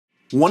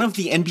One of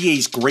the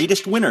NBA's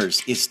greatest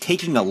winners is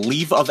taking a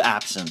leave of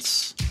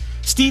absence.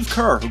 Steve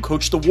Kerr, who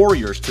coached the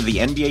Warriors to the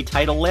NBA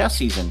title last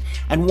season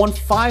and won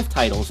 5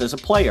 titles as a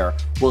player,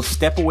 will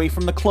step away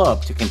from the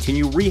club to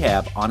continue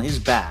rehab on his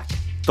back.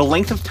 The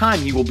length of time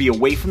he will be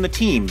away from the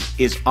team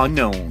is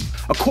unknown.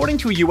 According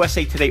to a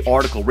USA Today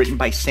article written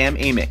by Sam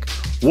Amick,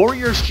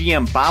 Warriors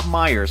GM Bob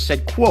Myers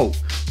said, quote,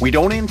 "We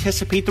don't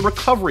anticipate the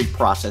recovery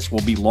process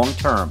will be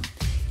long-term."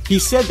 He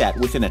said that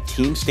within a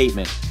team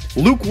statement.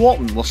 Luke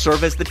Walton will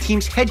serve as the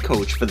team's head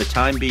coach for the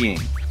time being.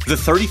 The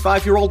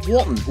 35-year-old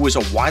Walton, who is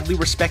a widely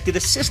respected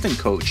assistant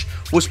coach,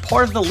 was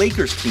part of the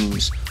Lakers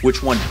teams,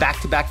 which won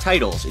back-to-back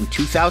titles in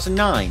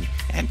 2009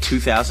 and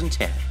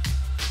 2010.